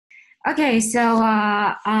Okay, so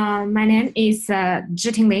my name is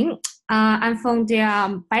Zhiting Ling. I'm from the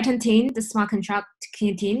Bytom team, the smart contract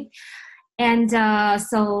team. And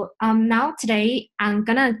now today I'm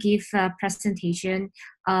gonna give a presentation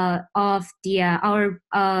of our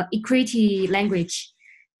equity language.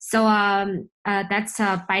 That's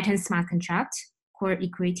Bytom smart contract core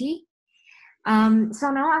equity. So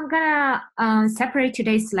now I'm gonna separate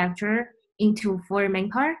today's lecture into four main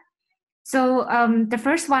parts. So the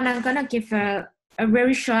first one, I'm gonna give a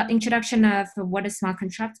very short introduction of what a smart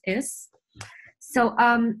contract is. So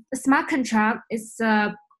a smart contract is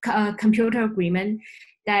a computer agreement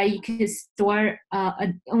that you can store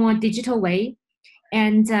on a digital way,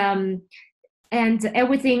 and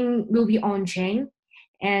everything will be on chain,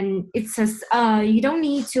 and it's just you don't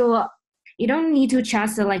need to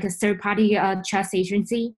trust like a third party trust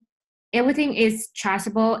agency. Everything is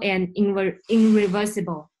trustable and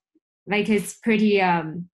irreversible, like it's pretty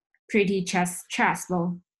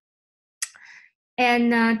trustable.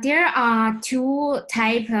 And there are two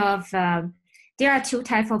type of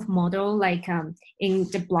model like in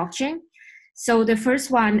the blockchain. So the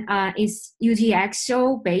first one is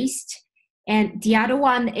UTXO based, and the other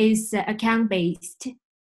one is account based.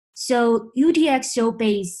 So UTXO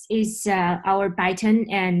based is our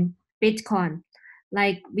Byton and Bitcoin.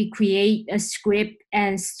 Like we create a script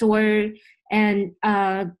and store it in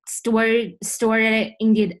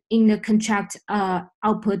the contract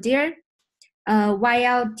output there.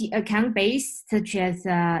 While the account base, such as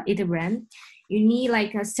Ethereum, you need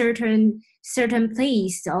like a certain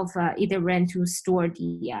place of Ethereum to store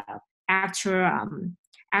the actual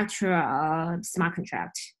smart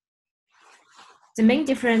contract. The main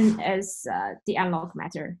difference is the unlock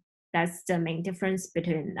matter. That's the main difference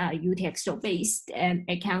between UTXO based and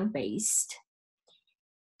account based.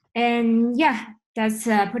 And yeah, that's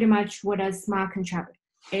pretty much what a smart contract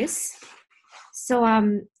is. So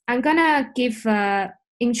I'm gonna give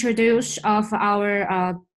introduce of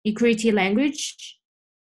our equity language.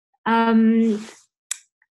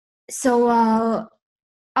 So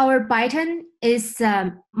our Byton is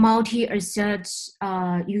multi-asset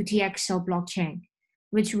UTXO blockchain,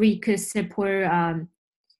 which we could support.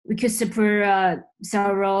 We could support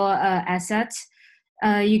several assets.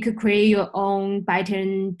 You could create your own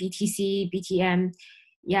Byton, BTC, BTM,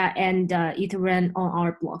 yeah, and Ethereum on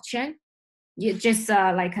our blockchain. You just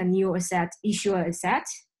like a new asset, issue asset.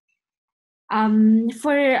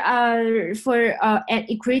 For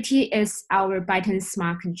equity is our Byton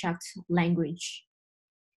smart contract language.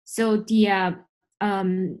 So the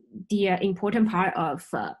important part of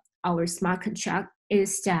our smart contract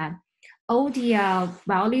is that all the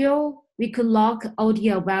value, we could log all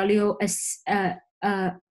the value as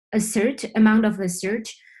assert amount of assert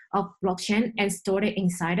of blockchain and store it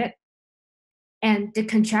inside it. And the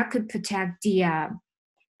contract could protect the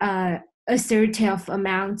assertive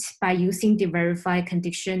amount by using the verify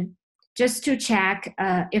condition, just to check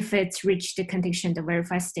if it's reached the condition, the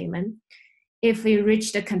verify statement. If we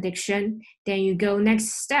reach the condition, then you go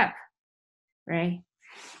next step, right?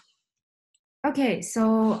 Okay,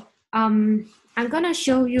 so I'm gonna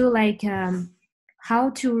show you like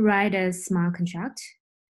how to write a smart contract.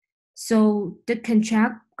 So the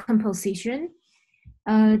contract composition,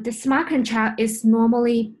 the smart contract is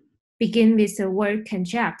normally begin with the word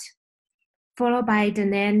contract, followed by the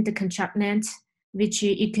name, the contract name, which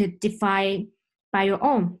you could define by your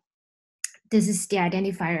own. This is the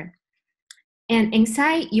identifier. And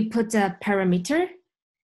inside, you put the parameter.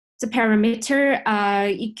 The parameter,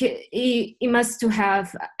 it must to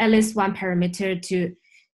have at least one parameter to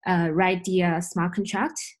write the smart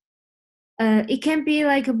contract. It can be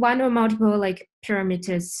like one or multiple like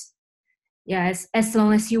parameters, yes, as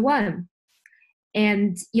long as you want.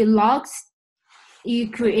 And you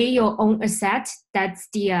create your own asset. That's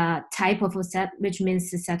the type of asset, which means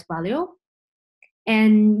the set value.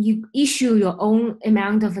 And you issue your own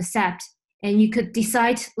amount of asset, and you could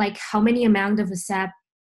decide like how many amount of asset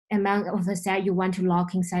you want to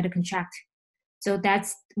lock inside the contract. So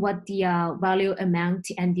that's what the value amount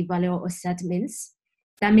and the value asset means.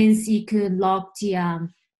 That means you could lock the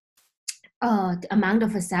amount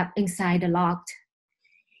of asset inside the locked.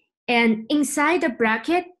 And inside the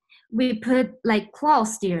bracket, we put like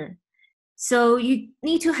clause there. So you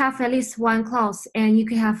need to have at least one clause, and you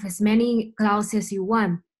can have as many clauses as you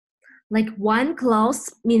want. Like one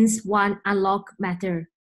clause means one unlock method.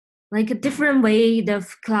 Like a different way, the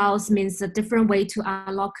clause means a different way to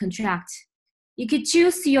unlock contract. You could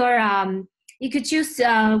choose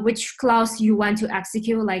which clause you want to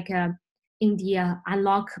execute, like in the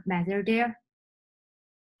unlock method there.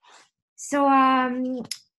 So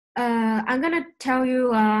I'm gonna tell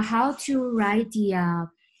you how to write the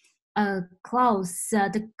clause,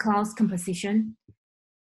 the clause composition.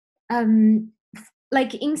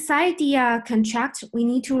 Like inside the contract, we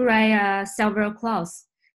need to write several clause.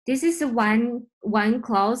 This is one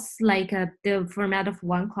clause, like the format of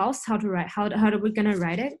one clause. How to write? How are we gonna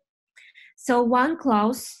write it? So one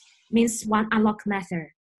clause means one unlock method,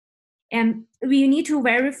 and we need to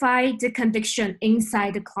verify the condition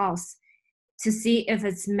inside the clause to see if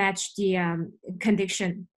it's matched the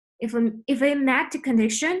condition. If it met the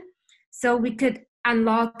condition, so we could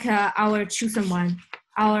unlock our chosen one,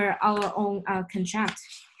 our own contract.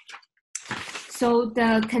 So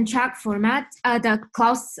the contract format, the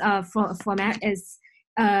clause format is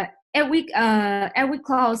every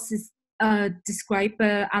clause is describe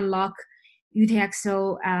unlock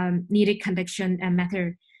UTXO needed condition and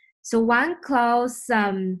method. So one clause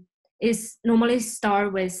is normally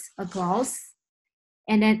start with a clause,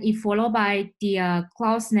 and then it followed by the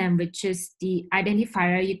clause name, which is the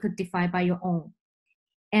identifier you could define by your own.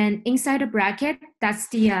 And inside the bracket, that's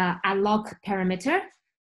the unlock parameter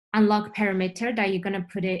that you're gonna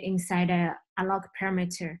put it inside a unlock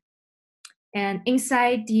parameter. And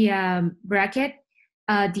inside the bracket,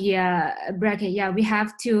 we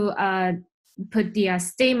have to put the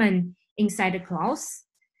statement inside the clause.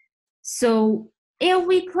 So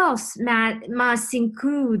every clause must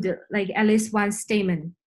include like at least one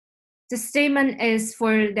statement. The statement is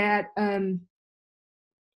for that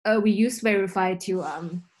we use verify to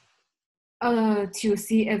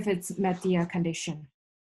see if it's met the condition.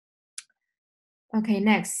 Okay,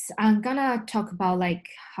 next I'm gonna talk about like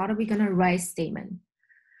how are we gonna write statement.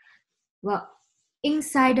 Well,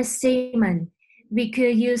 inside the statement, we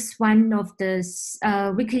could use one of the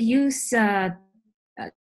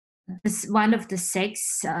one of the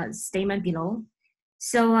six statement below.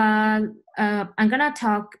 So I'm gonna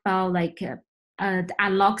talk about like the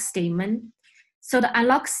unlock statement. So the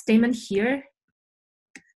unlock statement here.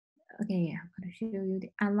 Okay, I'm gonna show you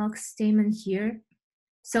the unlock statement here.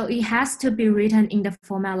 So it has to be written in the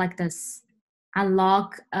format like this: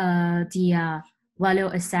 unlock the value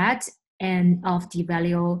asset and of the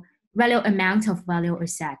value amount of value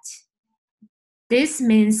asset. This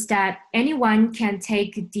means that anyone can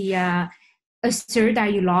take the assert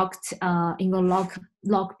that you logged in your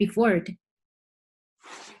log before.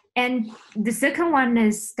 And the second one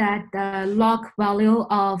is that the log value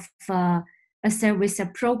of asset with a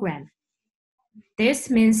program. This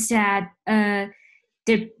means that the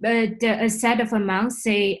set of amount,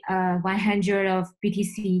 say 100 of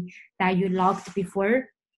BTC that you logged before,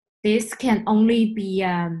 this can only be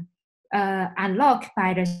unlocked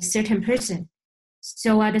by the certain person.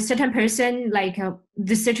 So the certain person, like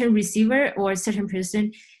the certain receiver or certain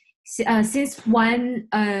person, since one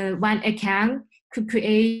account could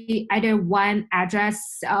create either one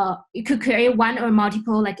address, it could create one or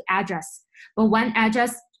multiple like address, but one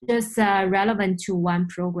address is relevant to one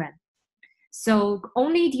program. So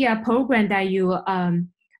only the program that you,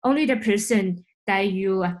 only the person that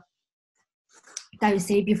you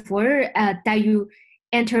say before, that you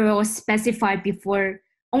enter or specify before,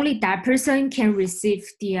 only that person can receive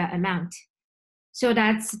the amount. So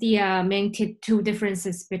that's the main two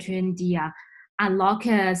differences between the unlock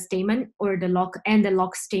statement or the lock and the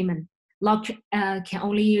lock statement. Lock can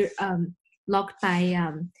only locked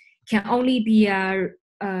by can only be a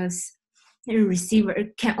receiver,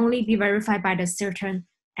 can only be verified by the certain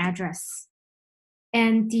address.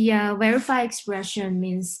 And the verify expression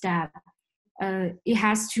means that it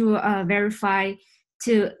has to verify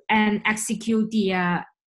to and execute the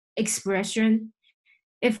expression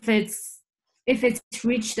if it's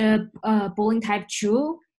reached the Boolean type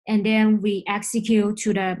true, and then we execute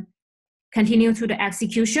to the continue to the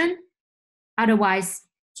execution. Otherwise,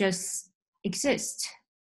 just exist.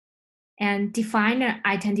 And define an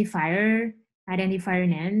identifier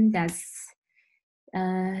name.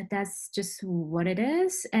 That's just what it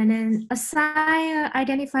is. And then assign an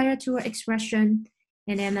identifier to an expression,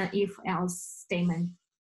 and then an if else statement.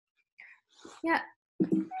 Yeah.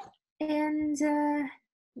 And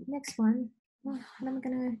next one. How am I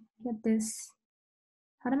gonna get this?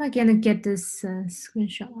 How am I gonna get this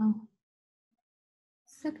screenshot out?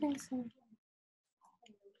 Okay,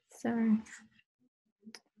 sorry.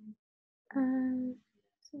 Okay.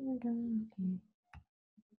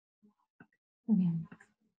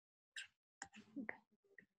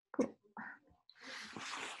 Cool.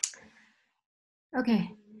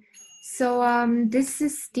 Okay. So this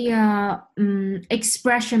is the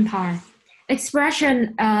expression part.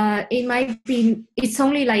 Expression, it might be, it's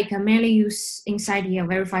only like mainly used inside the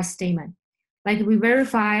verify statement. Like we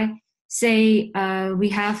verify say we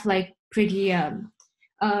have like pretty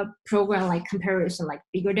program like comparison, like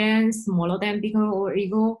bigger than, smaller than, bigger or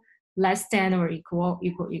equal, less than or equal,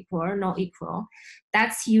 not equal.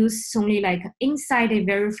 That's used only like inside a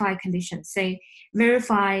verify condition. Say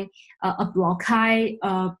verify a block height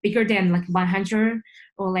bigger than like 100,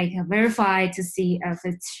 or like verify to see if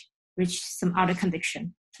it's reached some other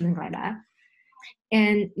condition, something like that.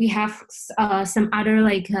 And we have some other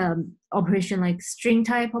like operation, like string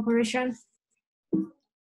type operation.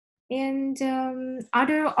 And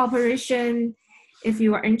other operation, if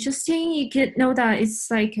you are interested, you could know that it's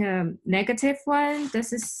like a negative one.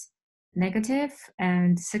 This is negative,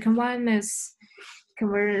 and second one is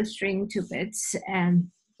convert a string to bits, and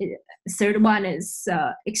third one is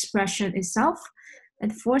expression itself,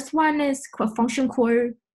 and fourth one is function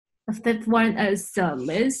call. The fifth one is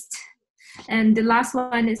list, and the last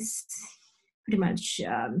one is pretty much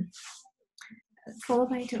followed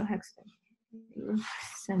by two hex.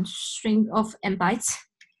 Some string of n bytes.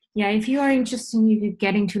 Yeah, if you are interested in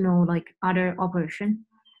getting to know like other operation.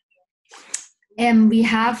 And we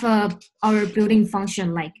have our building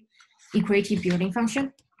function, like equality building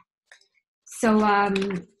function. So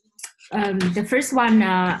the first one,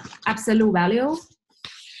 absolute value.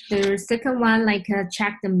 The second one, like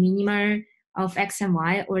check the minima of x and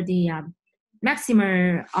y, or the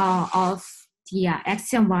maximum of the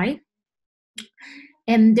x and y.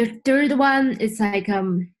 And the third one is like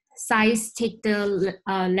size, take the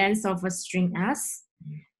length of a string s,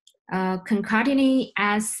 concatenate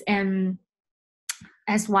s and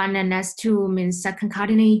s1 and s2 means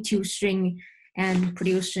concatenate two string and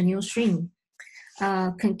produce a new string.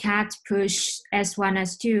 Concat push s1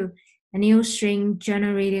 s2, a new string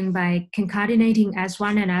generating by concatenating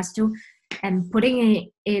s1 and s2 and putting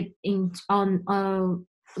it in on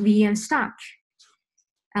VM stack.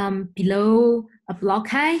 Below a block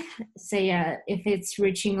height, say if it's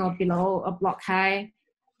reaching or below a block height,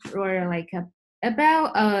 or like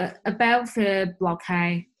above the block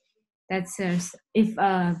height, that's if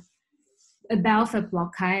above a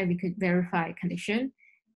block height, we could verify condition.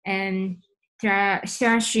 And there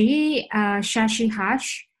SHA-256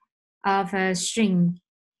 hash of a string,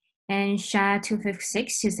 and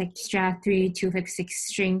SHA-256 is like SHA-256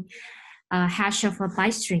 string hash of a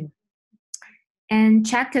byte string. And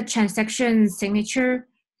check a transaction signature.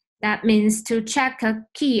 That means to check a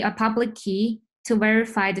key, a public key, to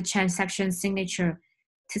verify the transaction signature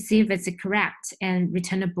to see if it's correct and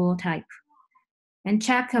return a bool type. And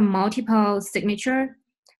check a multiple signature.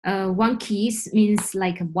 One keys means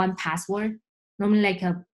like one password. Normally like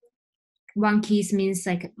one keys means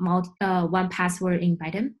like one password in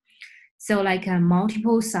Bytom. So like a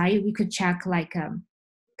multiple site, we could check like,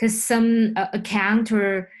 because some account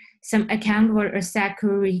or a set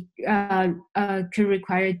could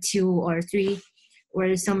require 2 or 3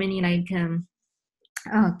 or so many like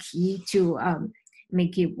key to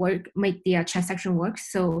make it work, make the transaction work.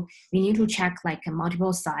 So we need to check like a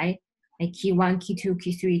multiple side, like key 1, key 2,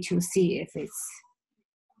 key 3 to see if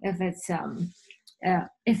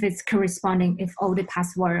it's corresponding, if all the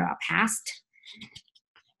passwords are passed.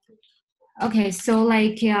 Okay, so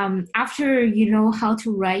like after you know how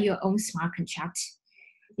to write your own smart contract,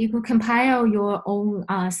 you could compile your own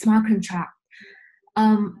smart contract.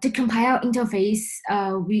 The compile interface,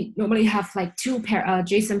 we normally have like two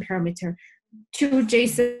JSON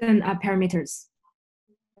parameters.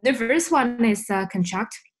 The first one is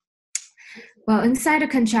contract. Well, inside the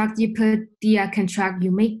contract, you put the contract you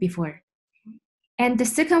make before. And the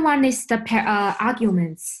second one is the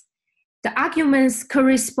arguments. The arguments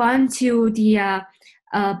correspond to the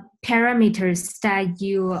parameters that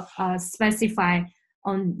you specify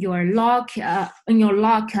on your log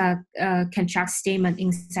contract statement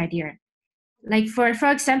inside here. Like for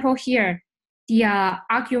example here, the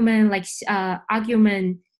argument like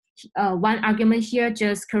one argument here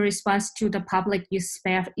just corresponds to the public you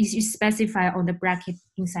specify on the bracket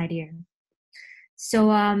inside here.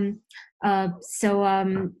 So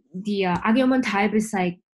the argument type is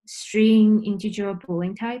like string, integer,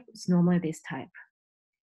 boolean type. It's normally this type.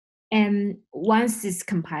 And once it's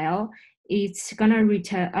compiled, it's gonna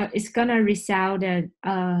return. It's gonna result a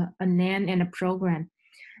name and a program,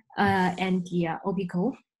 and the OP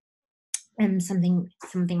code, and something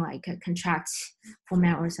like a contract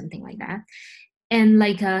format or something like that. And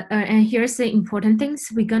like and here's the important things.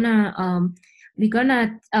 We're gonna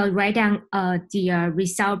write down the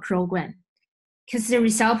result program, because the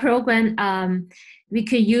result program we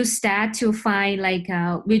could use that to find like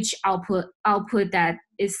which output that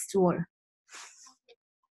is stored.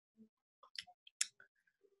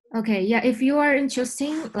 Okay, yeah, if you are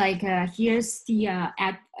interested, like here's the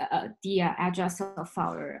address of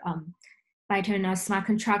our Bytom smart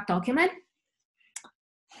contract document.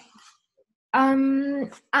 I'm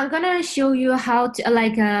gonna show you how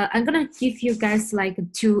to I'm gonna give you guys like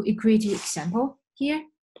 2 equity example here.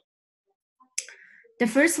 The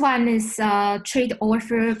first one is trade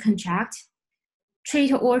offer contract.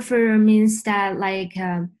 Trade offer means that like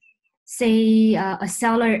say a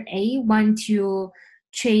seller A want to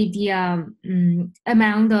trade the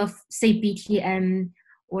amount of say BTM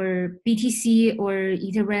or BTC or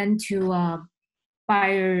Ethereum to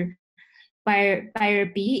buyer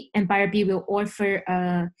B, and buyer B will offer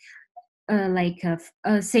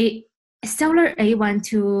say seller A want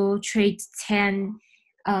to trade 10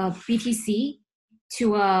 BTC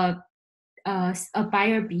to a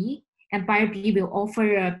buyer B, and buyer B will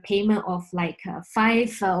offer a payment of like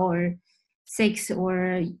 5 or 6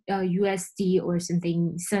 or USD or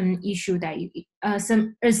something, some issue that you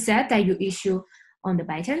some asset that you issue on the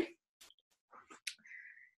Bytom.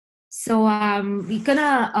 So we're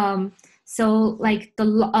gonna so like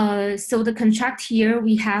the contract here,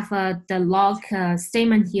 we have the log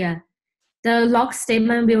statement here. The log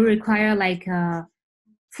statement will require like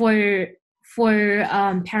for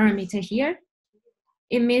parameter here.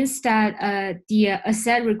 It means that the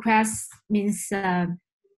asset request means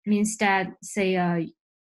that say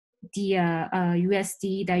the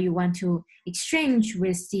USD that you want to exchange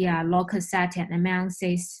with the local asset and amount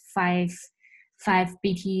says 5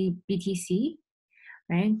 BTC,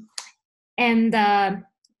 right? And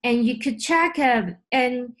you could check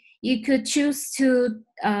and you could choose to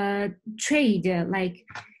trade like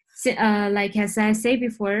as I said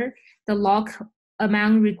before, the lock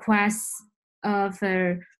amount requests of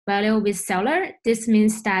value with seller. This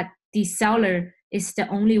means that the seller is the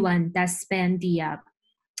only one that spend the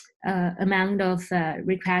amount of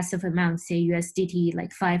request of amount, say USDT,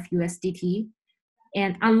 like 5 USDT.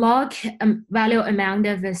 And unlock value amount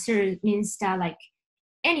of the seller means that like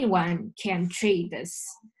anyone can trade this.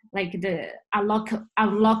 Like the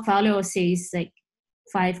unlock value says like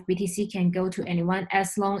 5 BTC can go to anyone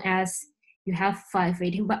as long as you have 5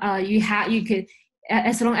 rating. But you could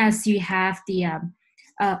as long as you have the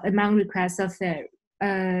amount request of the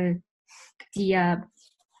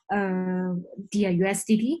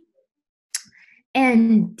USDT,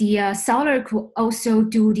 and the seller could also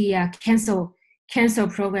do the cancel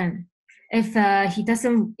program. If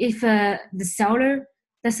the seller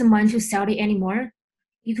doesn't want to sell it anymore,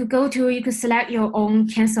 you could select your own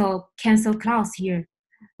cancel clause here.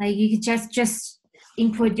 Like you could just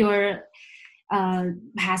input your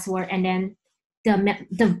password, and then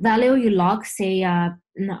the value you log, say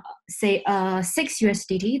 6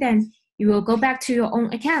 USDT, then you will go back to your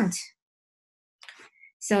own account.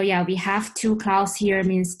 So yeah, we have 2 clauses here,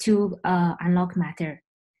 means 2 unlock method,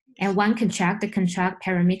 and 1 contract. The contract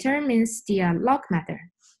parameter means the lock method.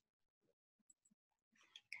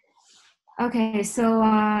 Okay, so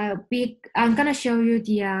I'm gonna show you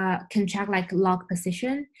the contract like lock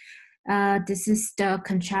position. This is the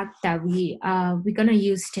contract that we're gonna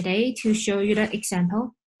use today to show you the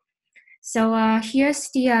example. So here's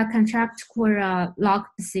the contract for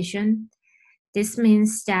lock position. This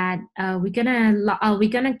means that we're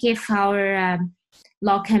gonna give our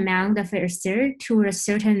lock amount of asset to a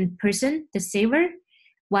certain person, the saver,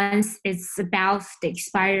 once it's above the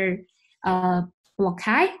expired block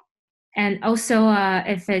high. And also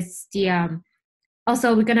if it's the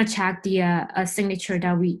also we're gonna check the signature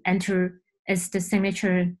that we enter is the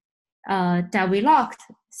signature that we locked,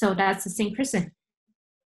 so that's the same person.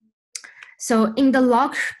 So in the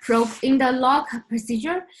lock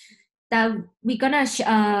procedure, that we're gonna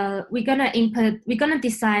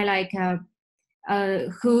decide like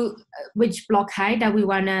which block height that we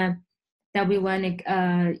wanna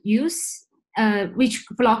use, which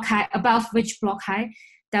block height, above which block height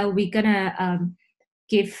that we're gonna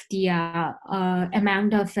give the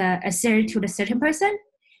amount of asset to the certain person.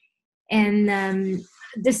 And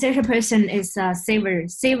the certain person is saver.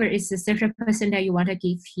 Saver is the certain person that you want to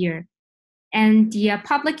give here. And the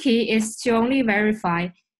public key is to only verify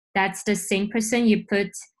that's the same person you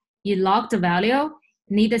lock the value,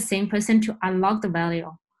 need the same person to unlock the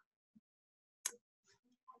value.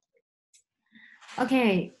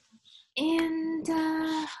 Okay, and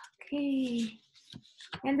okay.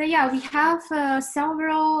 And yeah, we have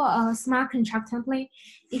several smart contract template.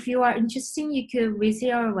 If you are interested, you could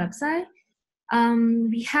visit our website.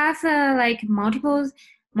 We have like multiple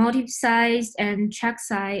size and check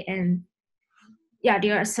size, and yeah,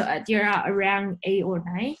 there are around 8 or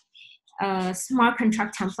 9. smart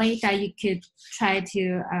contract template that you could try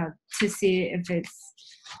to see if it's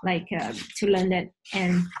like to learn it,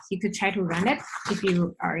 and you could try to run it if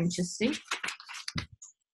you are interested.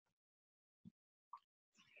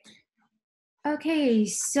 Okay,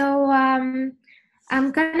 so I'm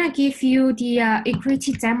gonna give you the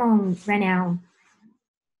equity demo right now.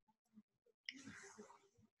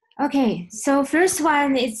 Okay, so first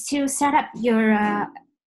one is to set up your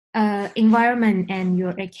environment and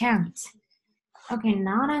your account. Okay,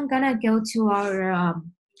 now I'm gonna go to our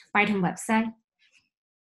Bytom website.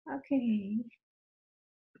 Okay,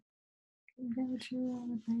 go to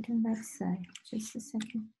our Bytom website. Just a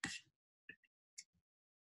second.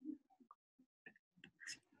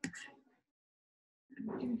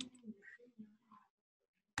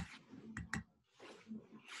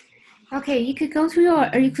 Okay, you could go to our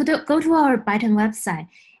Bytom website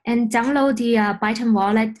and download the Bytom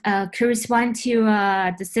wallet correspond to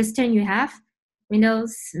the system you have,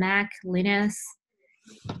 Windows, Mac, Linux.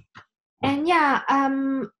 And yeah,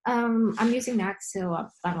 I'm using Mac, so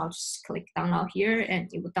I'll just click download here,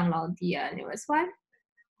 and it will download the newest one.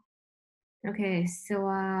 Okay, so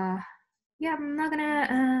yeah, I'm not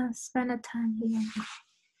gonna spend the time here.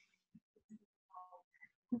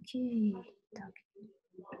 Okay.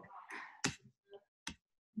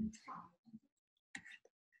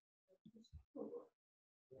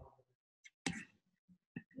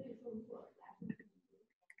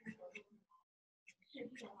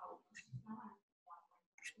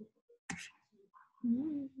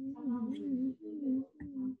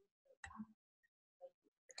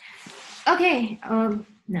 Okay.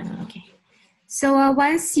 No. Okay. So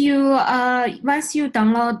once you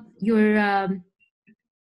download your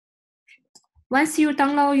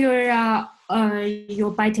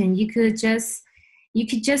your Bytom, you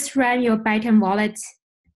could just run your Bytom wallet,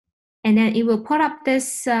 and then it will put up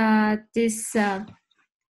this Bytom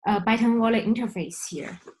wallet interface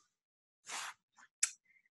here.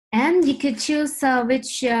 And you could choose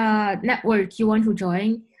which network you want to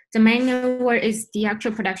join. The main network is the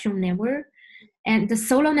actual production network, and the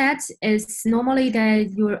solo net is normally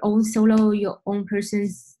your own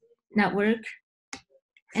person's network.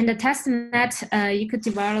 And the test net you could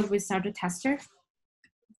develop with other tester.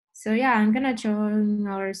 So yeah, I'm gonna join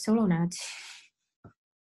our solo net.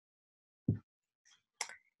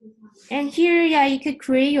 And here, yeah, you could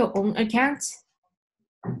create your own account.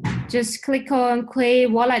 Just click on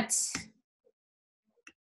create wallet.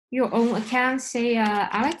 Your own account, say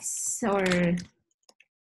Alex, or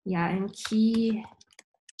yeah, and key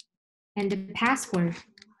and the password.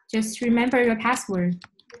 Just remember your password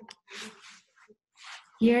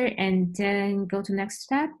here, and then go to next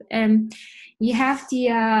step. And you have the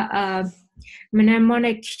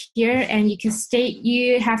mnemonic here, and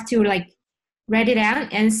you have to like write it down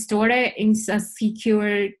and store it in a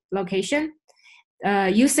secure location.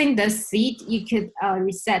 Using the seed, you could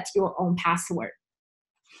reset your own password.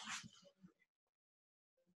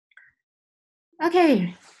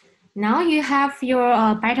 Okay, now you have your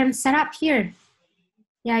Bytom set up here.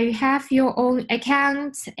 Yeah, you have your own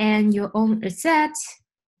account and your own asset,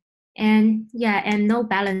 and yeah, and no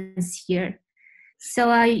balance here.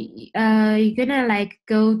 So you're gonna like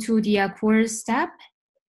go to the core step,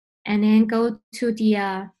 and then go to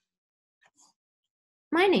the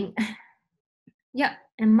mining. Yeah,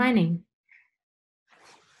 and mining.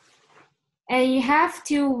 And you have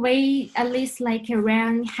to wait at least like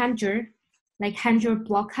around 100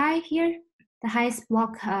 block high here. The highest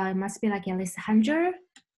block must be like at least 100,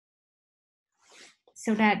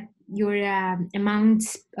 so that your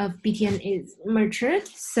amount of BTN is matured.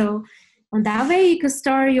 So on that way, you could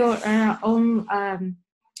start your own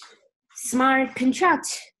smart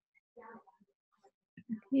contract.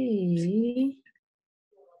 Okay.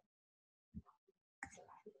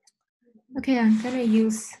 Okay, I'm gonna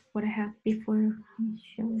use what I have before.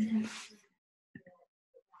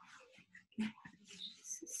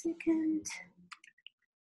 Just a second.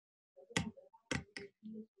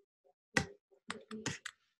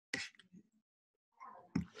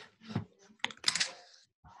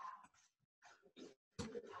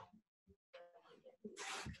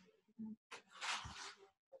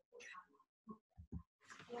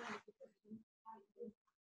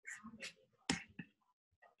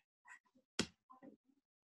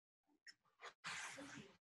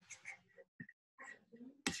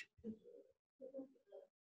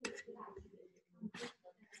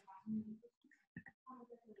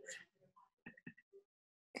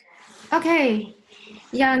 Okay,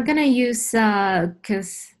 yeah, I'm gonna use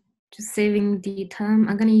because just saving the time,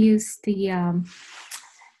 I'm gonna use the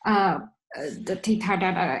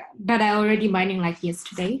data that I already mining like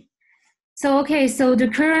yesterday. So okay, so the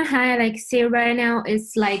current high, like say right now,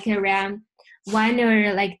 is like around 1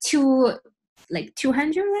 or like 2, like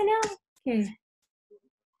 200 right now. Okay.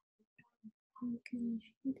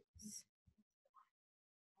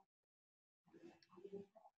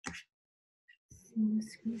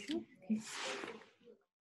 Okay.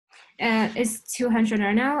 It's 200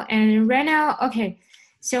 right now, and right now, okay.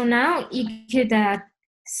 So now you could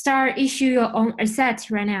start issue your own asset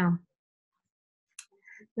right now.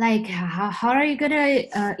 Like how are you gonna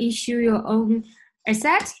issue your own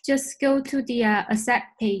asset? Just go to the asset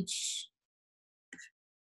page.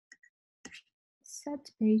 Asset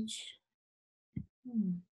page.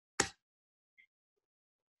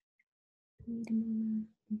 Wait a moment.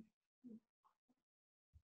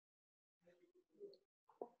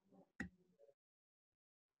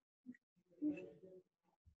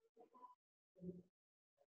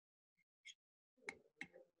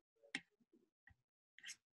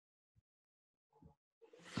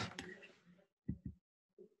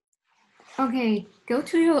 Okay, go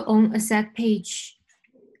to your own asset page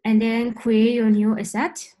and then create your new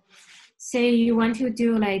asset. Say you want to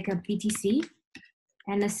do like a BTC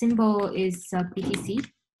and the symbol is BTC.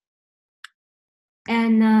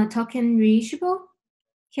 And token reissuable.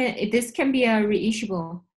 This can be a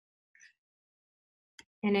reissuable.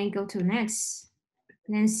 And then go to next.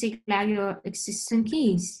 And then select your existing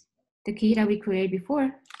keys, the key that we created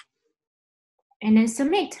before. And then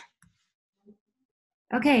submit.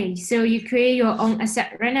 Okay, so you create your own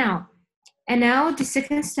asset right now. And now the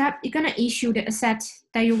second step, you're gonna issue the asset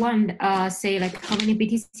that you want, say like how many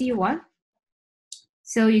BTC you want.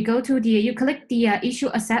 So you go to you click the issue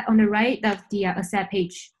asset on the right of the asset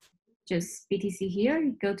page. Just BTC here,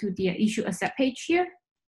 you go to the issue asset page here.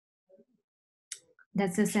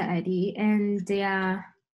 That's the asset ID. And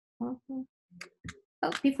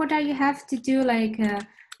before that you have to do like,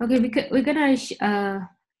 okay, we're gonna,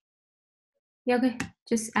 yeah, okay,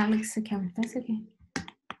 just Alex account, that's okay.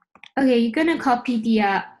 Okay, you're gonna copy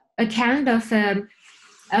the account of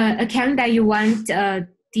account that you want the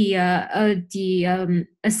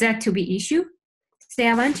asset to be issued. Say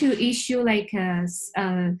I want to issue like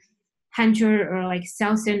 100 or like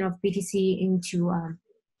 1,000 of BTC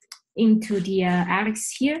into the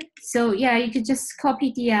Alex here. So yeah, you could just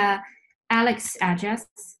copy the Alex address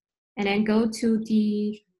and then go to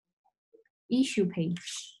the issue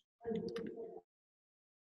page.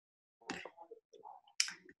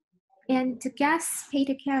 And the gas paid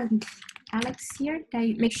account, Alex here,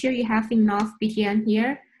 make sure you have enough BTN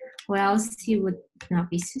here, or else it would not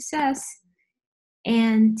be success.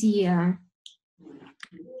 And the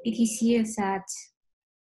BTC is at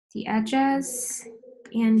the address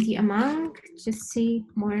and the amount, just say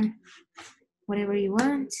more, whatever you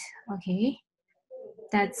want. Okay,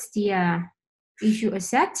 that's the issue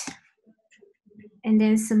asset. And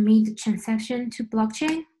then submit the transaction to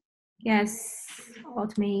blockchain. Yes,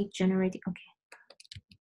 automate generate, okay.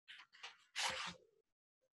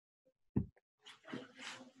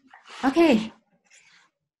 Okay,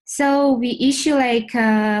 so we issue like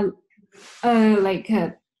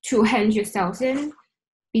 200,000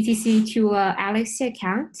 BTC to Alex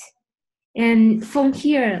account, and from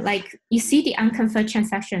here, like you see the unconfirmed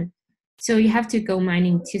transaction, so you have to go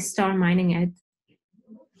mining to start mining it,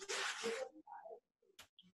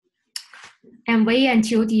 and wait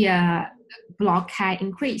until the block height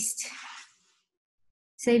increased.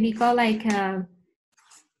 Say we got like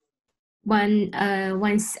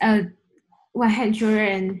 100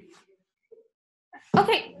 and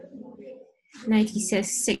okay,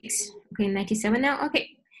 96, okay, 97 now, okay.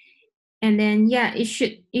 And then yeah, it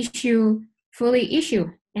should fully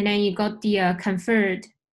issue, and then you got the confirmed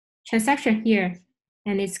transaction here,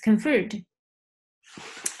 and it's confirmed.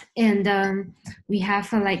 And we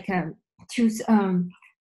have like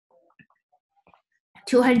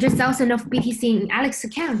 200,000 of BTC in Alex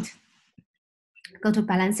account. Go to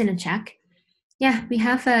balance and check. Yeah, we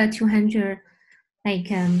have 200 like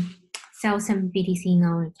 1,000 BTC in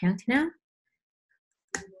our account now.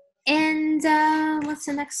 And what's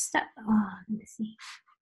the next step? Oh, let me see.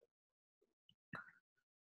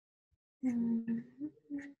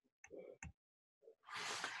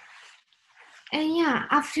 And yeah,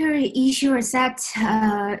 after issue set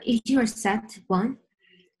one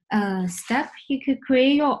step, you could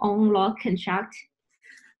create your own log contract.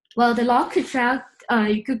 Well, the log contract,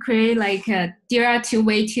 you could create like there are two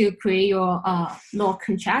ways to create your log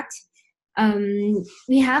contract.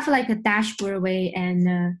 We have like a dashboard way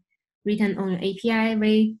and written on API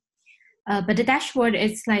way. But the dashboard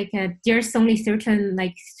is like there's only certain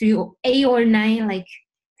like 8 or 9 like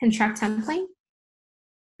contract template.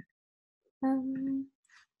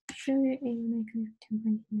 show you a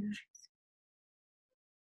template here.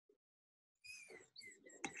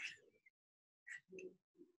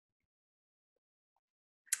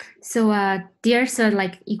 So there's a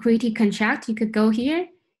like equity contract. You could go here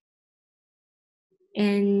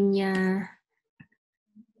and yeah,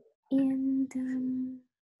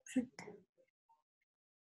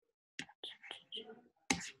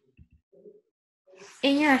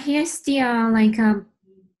 here's the like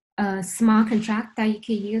a smart contract that you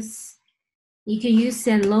can use. You can use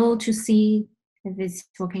and load to see if it's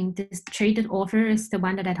working. This traded offer is the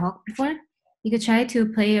one that I talked before. You could try to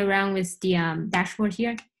play around with the dashboard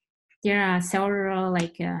here. There are several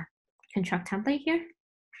like contract template here.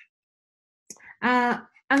 I'm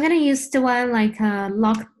gonna use the one like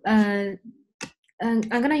lock. I'm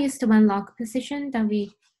gonna use the one lock position that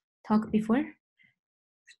we talked before.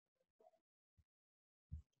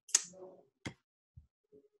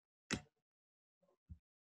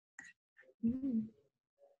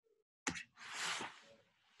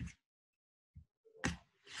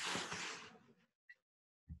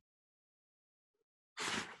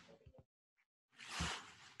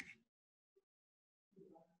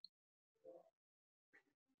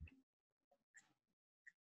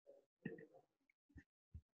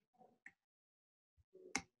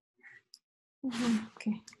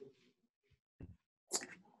 Okay.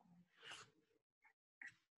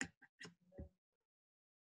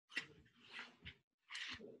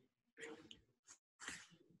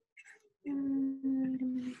 Wait a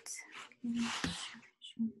minute.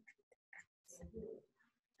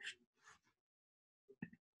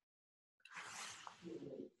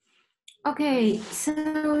 Okay, so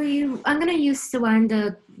I'm gonna use the one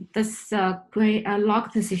this gray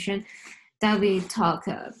lock position that we talked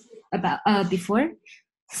about before.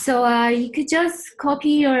 So you could just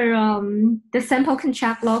copy your the sample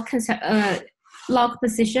contract lock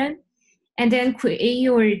position, and then create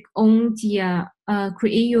your own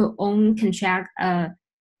contract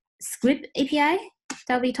script API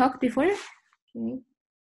that we talked before. Okay.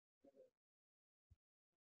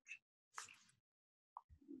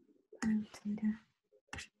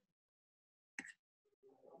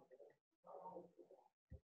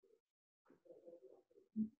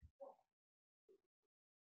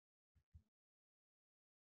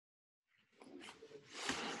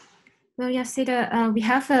 Well, yeah, see we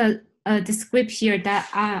have the script here that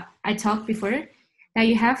I talked before. That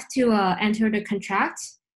you have to enter the contract,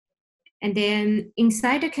 and then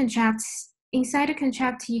inside the contract,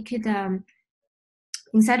 you could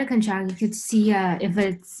you could see if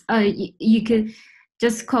it's you could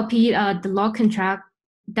just copy the log contract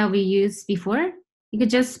that we used before. You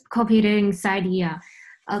could just copy it inside the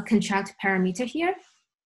contract parameter here.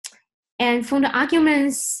 And from the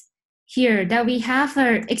arguments here that we have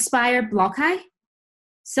expired block high.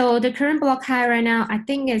 So the current block high right now, I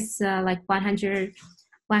think is like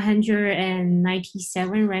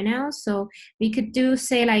 197 right now. So we could do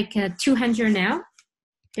say like 200 now.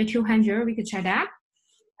 The 200, we could try that.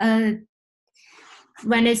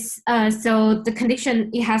 When it's so the condition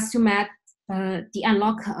it has to match the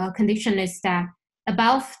unlock condition is that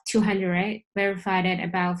above 200, right? Verified at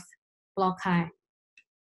above block high.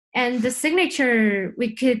 And the signature,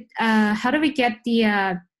 we could how do we get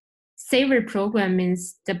the saver program?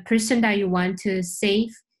 Means the person that you want to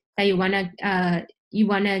save, that you wanna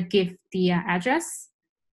give the address.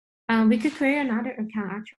 We could create another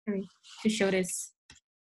account actually to show this.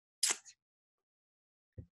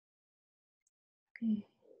 Okay.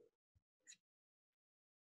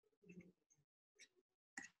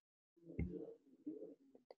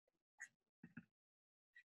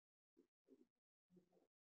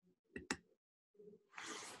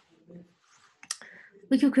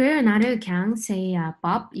 We could create another account. Say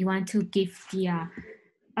Bob, you want to give the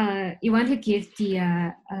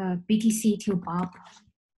BTC to Bob.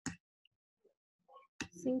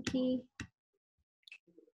 Thinky.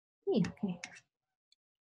 Okay.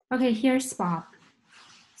 Okay, here's Bob.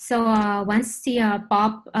 So once the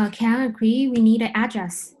Bob can agree, we need an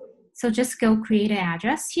address. So just go create an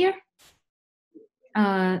address here.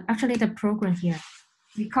 Actually, the program here.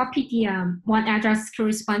 We copy the one address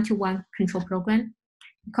correspond to one control program.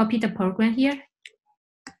 Copy the program here.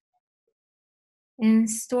 And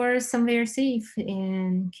store somewhere safe.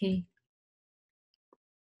 And okay.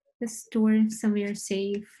 Let's store somewhere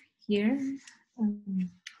safe here.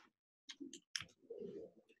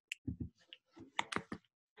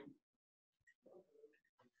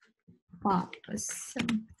 Bob.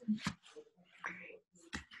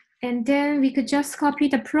 And then we could just copy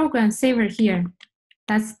the program saver here.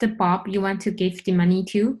 That's the Bob you want to give the money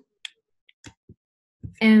to.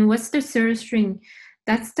 And what's the source string?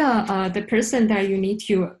 That's the person that you need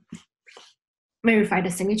to verify the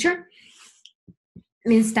signature.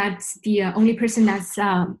 Means that's the only person that's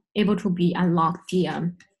able to be unlocked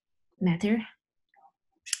the matter.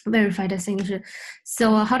 Verify the signature.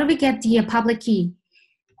 So how do we get the public key?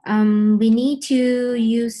 We need to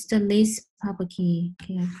use the list public key.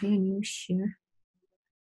 Okay, I create a new share.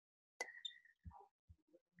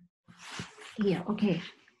 Yeah, okay.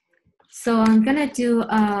 So I'm gonna do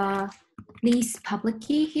a list public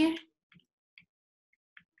key here.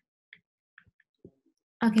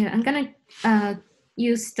 Okay, I'm gonna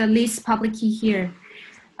use the list public key here.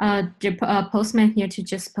 The postman here to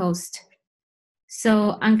just post.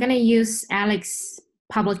 So I'm gonna use Alex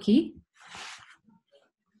public key.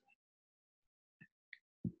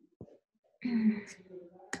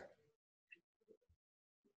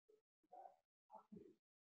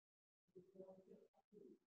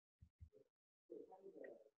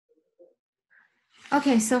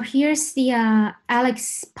 Okay, so here's the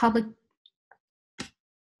Alex public.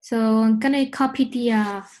 So I'm gonna copy the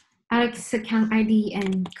Alex account ID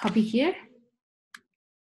and copy here.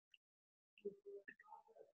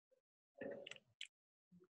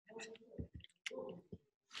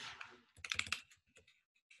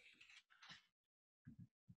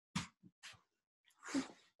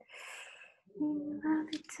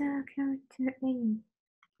 Character A.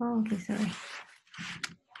 Oh, okay, sorry.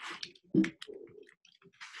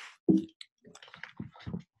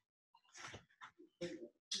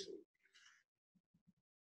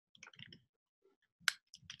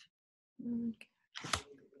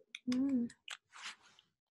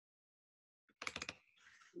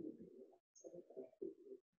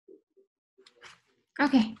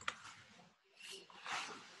 Okay.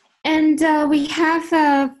 And we have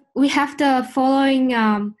the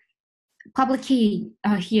following public key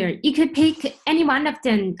here. You could pick any one of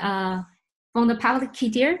them from the public key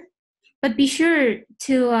there, but be sure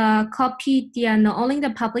to copy the not only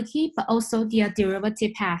the public key but also the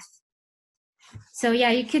derivative path. So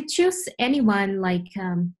yeah, you could choose anyone, like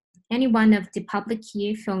any one of the public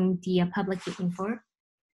key from the public key info.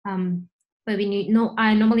 But we need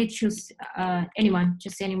I normally choose anyone.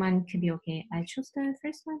 Just anyone could be okay. I choose the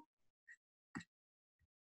first one.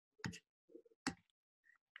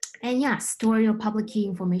 And yeah, store your public key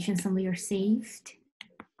information somewhere saved.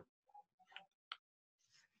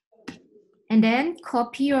 And then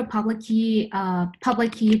copy your public key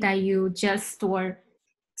that you just store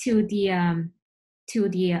to the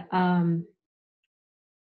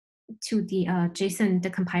JSON, the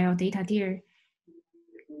compile data there.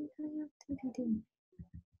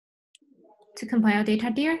 To compile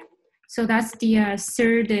data there. So that's the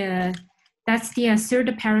third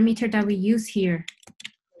parameter that we use here.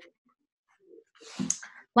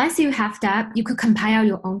 Once you have that, you could compile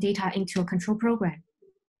your own data into a control program.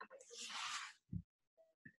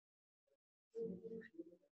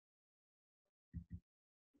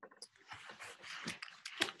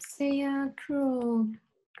 Say a curl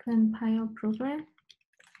compile program.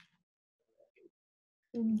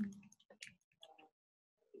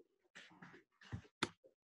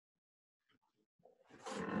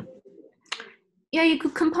 Yeah, you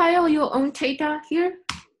could compile your own data here.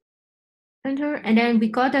 Enter, and then we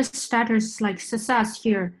got the status like success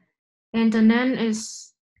here, and the name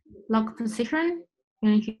is log position,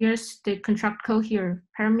 and here's the contract code here,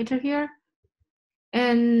 parameter here.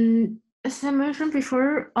 And as I mentioned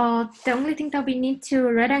before, the only thing that we need to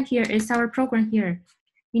write down here is our program here.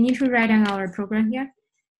 We need to write down our program here.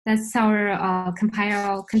 That's our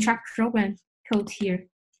compile contract program code here.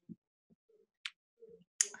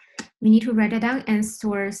 We need to write it down and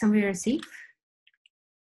store somewhere safe.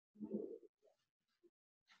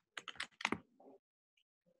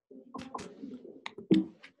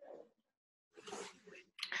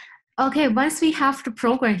 Okay, once we have the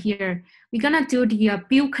program here, we're gonna do the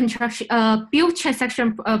build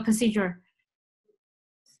transaction procedure.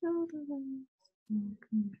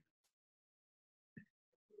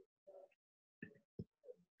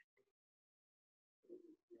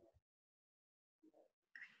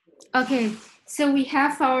 Okay, so we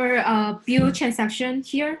have our build transaction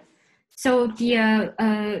here. So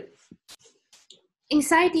the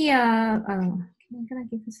inside the I'm gonna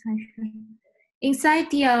give a slide. Inside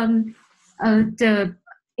the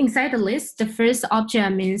inside the list, the first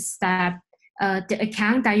object means that the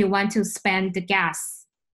account that you want to spend the gas.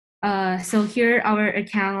 So here our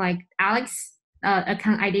account, like Alex,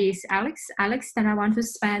 account ID is Alex that I want to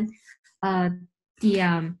spend the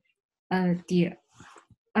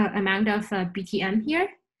amount of BTN here.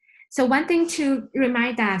 So one thing to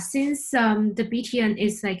remind that since the BTN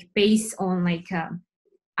is like based on like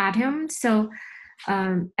atom, so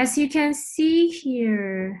As you can see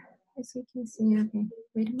here, okay,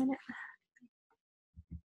 wait a minute.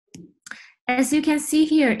 As you can see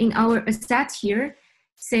here in our asset here,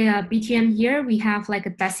 say BTM here, we have like a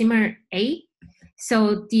decimal A.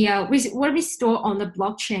 So the what we store on the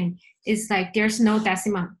blockchain is like there's no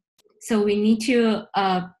decimal. So we need to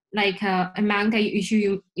amount that you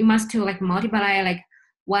issue, you must to like multiply like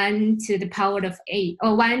 1 to the power of A,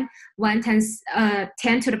 or 1 times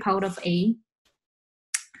 10 to the power of A.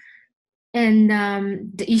 And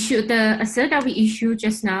the assert that we issued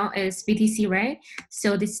just now is BTC, right?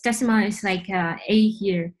 So this decimal is like A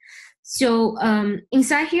here. So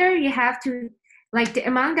inside here, you have to, like the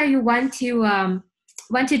amount that you want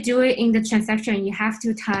to do it in the transaction, you have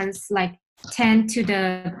to times like 10 to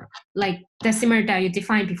the like decimal that you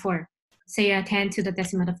defined before. Say 10 to the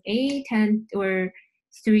decimal of A, 10 or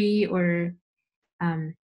 3 or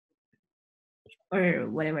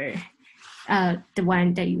whatever. The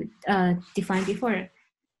one that you defined before.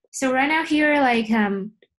 So right now here, like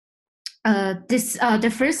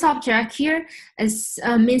the first object here is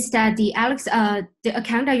means that the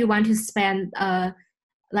account that you want to spend the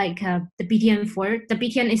BTN for, the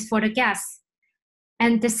BTN is for the gas.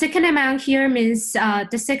 And the second amount here means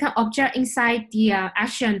the second object inside the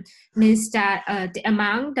action means that the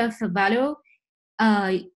amount of value,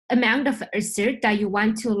 amount of assert that you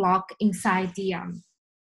want to lock inside the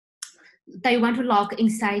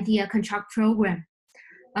contract program.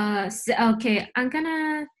 So, okay, I'm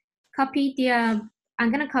gonna copy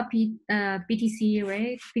BTC,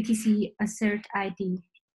 right? BTC assert ID.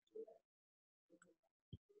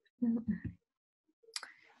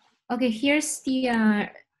 Okay, here's the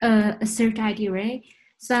assert ID, right?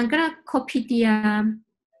 So I'm gonna copy the I'm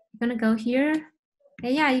gonna go here.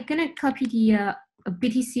 And yeah, you're gonna copy the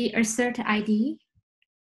BTC assert ID.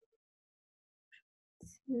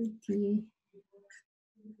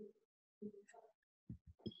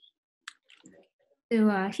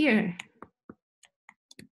 So here,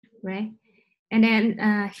 right? And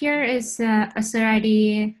then here is assert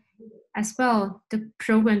ID as well. The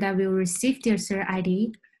program that will receive the assert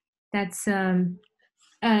ID. That's the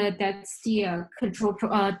control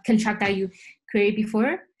contract that you created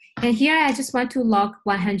before. And here I just want to log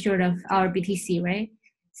 100 of our BTC, right?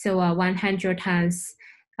 So 100 times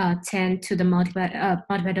 10 to the multiplied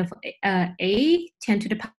of A, 10 to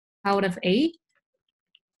the power of A.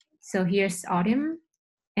 So here's Autumn.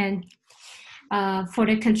 And for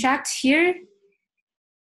the contract here,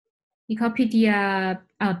 you copy the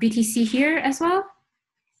BTC here as well.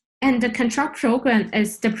 And the contract program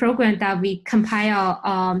is the program that we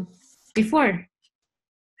compile before.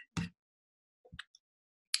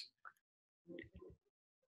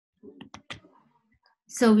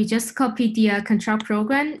 So we just copy the contract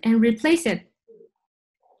program and replace it.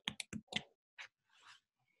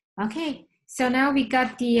 Okay, so now we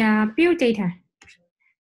got the bill data.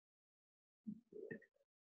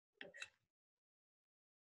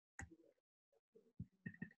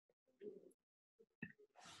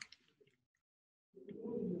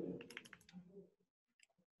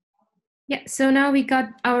 Yeah, so now we got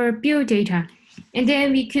our bill data, and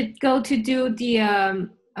then we could go to do the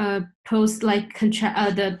post like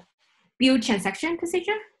the bill transaction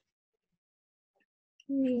procedure.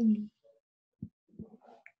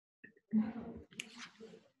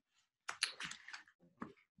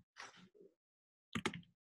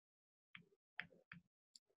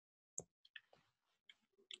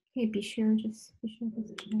 Okay, be sure to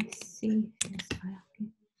see this file.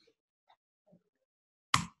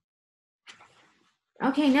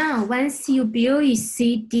 Okay, now once you bill, you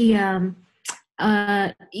see the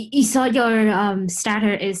you saw your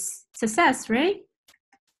starter is success, right?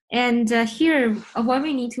 And here, what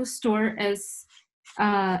we need to store is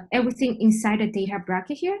everything inside the data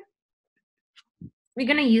bracket here. We're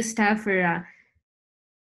gonna use that for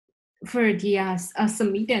the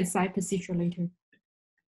submit and side procedure later.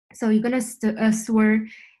 So you're gonna store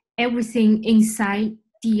everything inside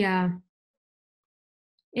the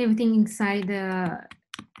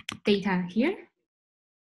data here,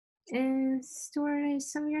 and store it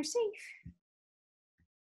somewhere safe.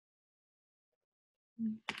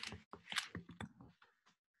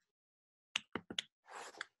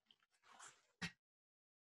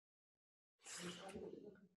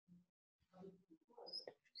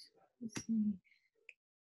 Let's see.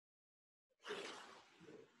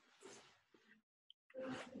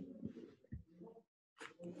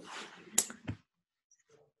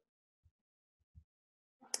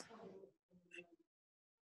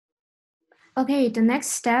 Okay, the next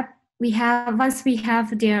step we have, once we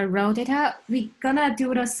have their raw data, we're gonna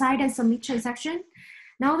do the side and submit transaction.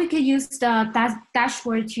 Now we can use the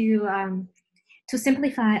dashboard to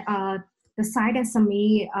simplify the side and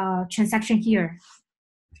submit transaction here.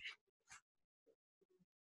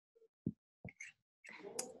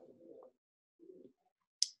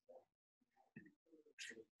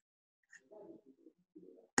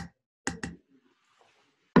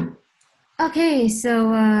 Okay,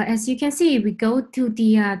 so as you can see, we go to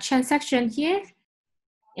the transaction here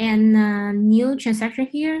and new transaction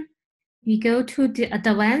here. We go to the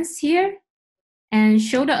advanced here and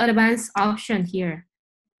show the advanced option here.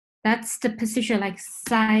 That's the position like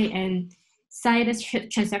side and side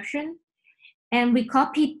transaction. And we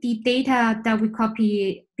copy the data that we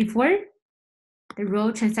copy before, the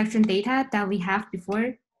raw transaction data that we have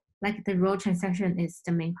before, like the raw transaction is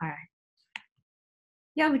the main part.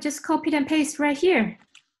 Yeah, we just copy and paste right here.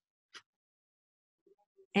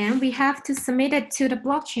 And we have to submit it to the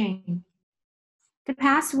blockchain. The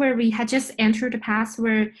password, we had just entered the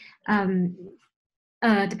password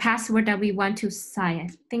that we want to sign. I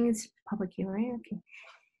think it's public key, right? Okay.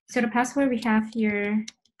 So the password we have here.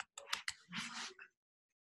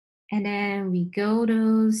 And then we go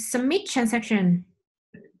to submit transaction.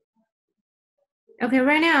 Okay,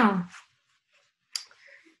 right now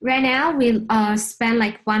we spend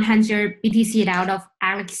like 100 BTC out of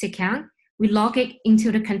Alex's account. We log it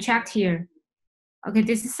into the contract here. Okay,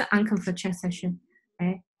 this is an unconfirmed transaction,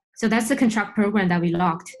 right? So that's the contract program that we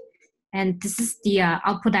logged. And this is the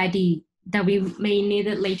output ID that we may need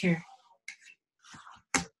it later.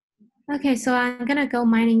 Okay, so I'm gonna go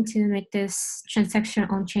mining to make this transaction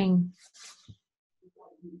on chain.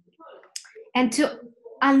 And to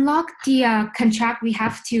unlock the contract, we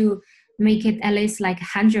have to make it at least like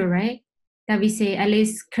 100, right? That we say at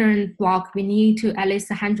least current block, we need to at least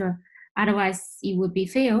 100, otherwise it would be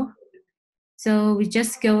fail. So we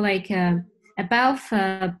just go like above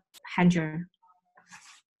 100,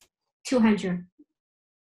 200,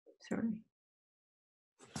 sorry.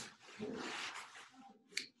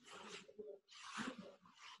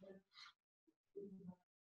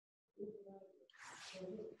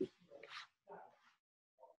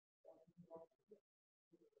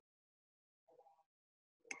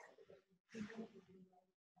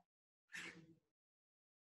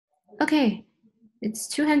 Okay, it's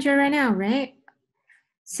 200 right now, right?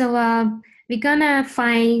 So we're gonna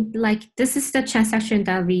find like, this is the transaction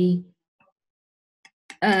that we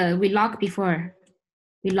logged before.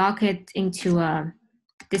 We log it into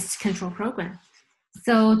this control program.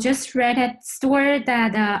 So just read it, store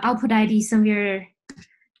that output ID somewhere.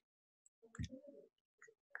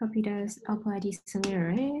 Copy the output ID somewhere,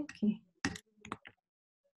 right? Okay.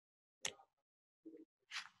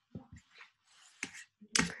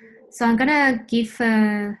 So I'm gonna give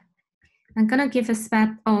a step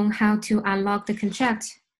on how to unlock the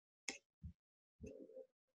contract.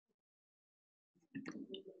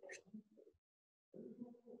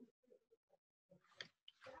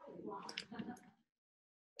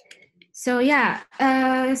 So yeah,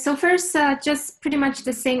 so first, just pretty much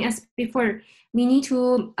the same as before. We need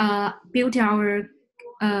to build our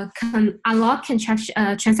unlock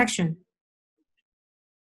transaction.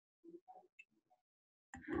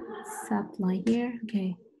 Subline here,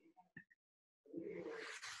 okay.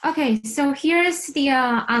 Okay, so here's the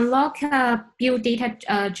unlock build data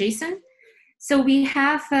JSON. So we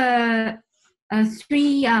have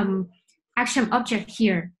three action object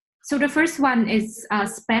here. So the first one is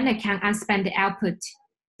spend account and spend the output.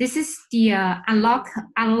 This is the unlock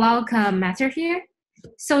method here.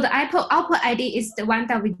 So the output ID is the one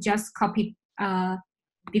that we just copied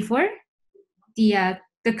before, the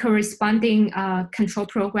corresponding control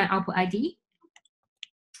program output ID.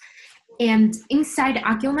 And inside the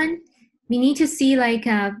argument, we need to see like,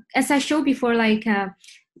 as I showed before, like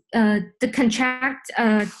the contract,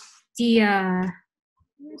 let me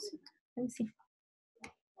see.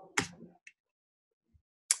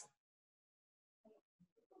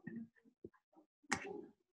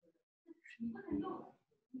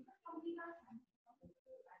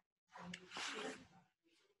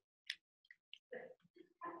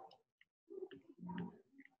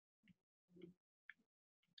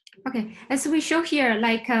 Okay, as we show here,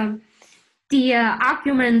 like the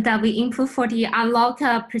argument that we input for the unlock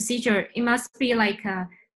procedure, it must be like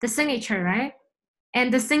the signature, right?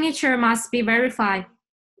 And the signature must be verified.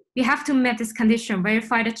 We have to meet this condition,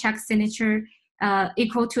 verify the check signature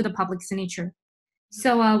equal to the public signature.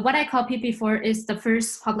 So what I copied before is the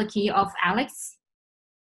first public key of Alex.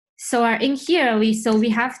 So in here, we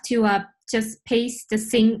have to just paste the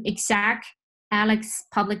same exact Alex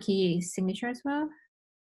public key signature as well.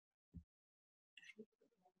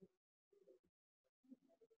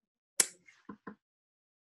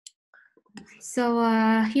 So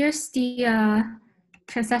here's the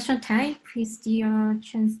transaction type. Is the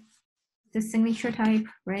signature type,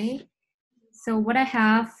 right? So what I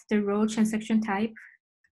have, the row transaction type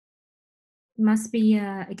must be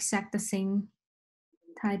exact the same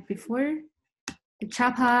type before. The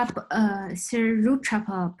chop up is a root chop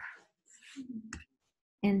up,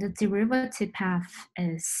 and the derivative path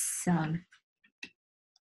is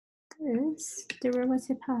this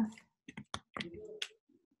derivative path.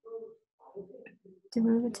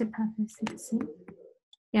 Derivative path is the same.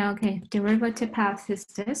 Yeah, okay. Derivative path is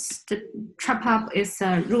this. The chop up is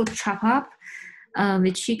a root chop up,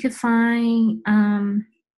 which you could find on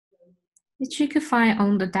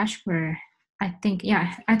the dashboard. I think,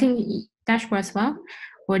 yeah, I think dashboard as well,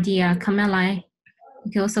 or the command line.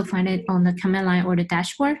 You can also find it on the command line or the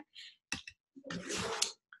dashboard.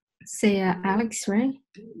 Say Alex, right?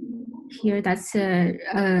 Here, that's a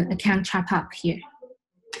account chop up here.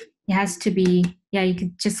 It has to be, yeah, you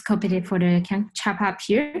could just copy it for the account chop up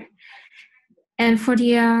here. And for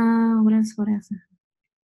the, what else?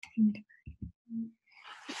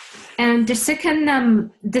 And the second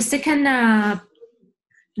parameter,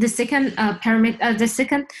 the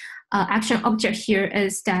second action object here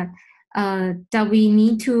is that that we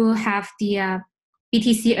need to have the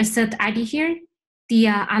BTC assert ID here. The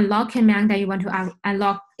unlock command that you want to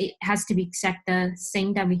unlock, it has to be exact the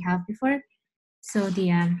same that we have before. So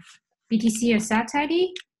the BTC assert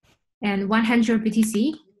ID and 100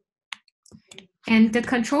 BTC. And the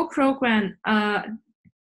control program,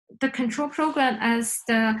 as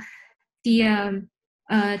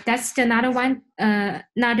that's another one,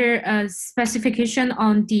 another specification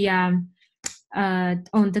on the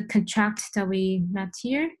contract that we met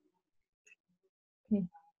here. Okay.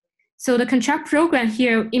 So the contract program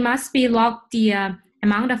here, it must be logged the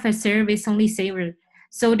amount of a service only saver.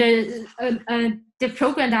 So the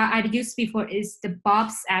program that I used before is the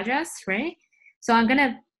Bob's address, right? So I'm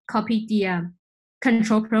gonna copy the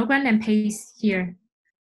control program and paste here.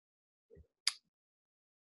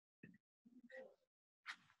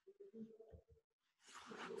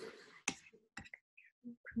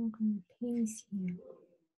 Program paste here.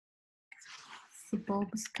 The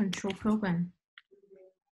Bob's control program.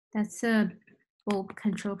 That's a bulb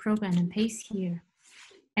control program and paste here.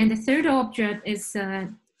 And the third object is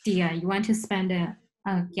you want to spend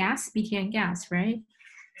gas, BTN gas, right?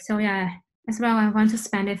 So yeah, as well, I want to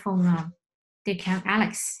spend it from the account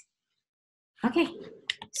Alex. Okay,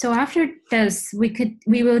 so after this,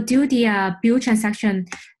 we will do the bill transaction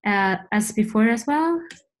as before as well.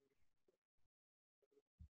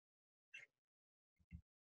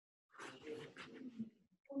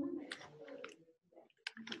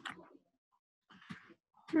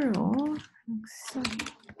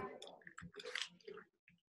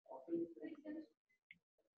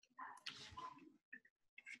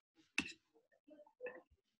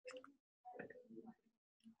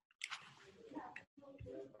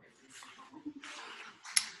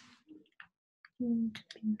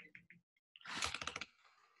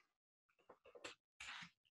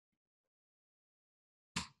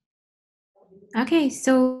 Okay,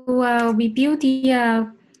 so we build the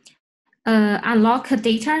unlock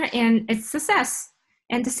data and its success.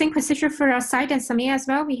 And the same procedure for our site and submit as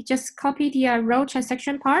well. We just copy the row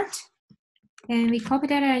transaction part, and we copy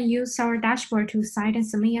that and use our dashboard to site and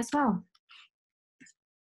submit as well.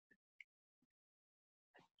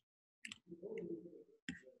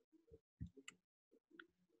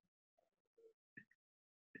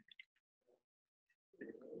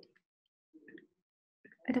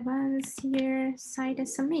 Advance here, site and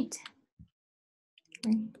submit.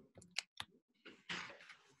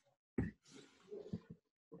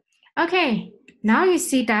 Okay, now you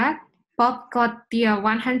see that Bob got the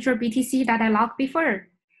 100 BTC that I logged before.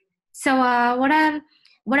 So what I've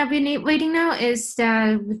been waiting now is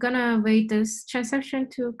that we're gonna wait this transaction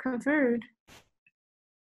to convert.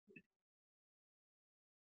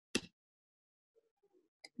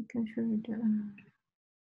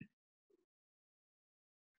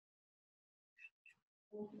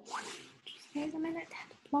 Wait a minute.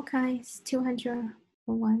 Block is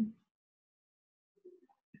 201.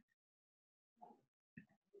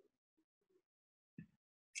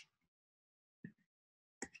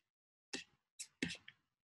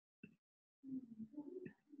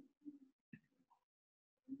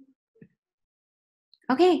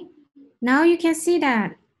 Okay, now you can see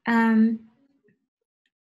that.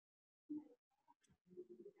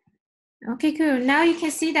 Okay, cool. Now you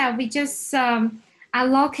can see that we just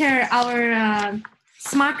unlock our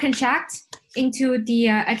smart contract into the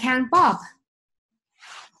account Bob.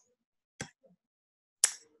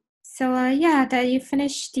 So yeah, that you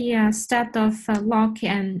finish the step of lock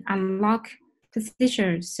and unlock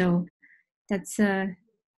procedure. So that's a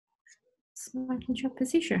smart control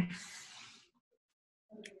procedure.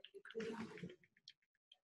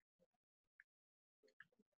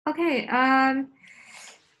 Okay.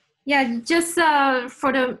 Yeah, just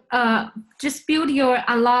for the just build your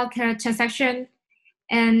unlock transaction,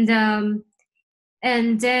 and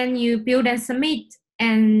then you build and submit,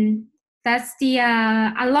 and that's the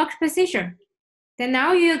unlock procedure. Then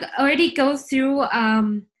now you already go through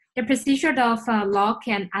the procedure of lock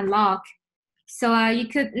and unlock. So you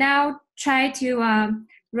could now try to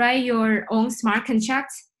write your own smart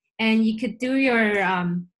contract, and you could do your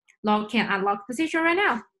lock and unlock procedure right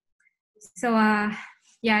now. So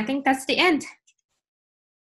yeah, I think that's the end.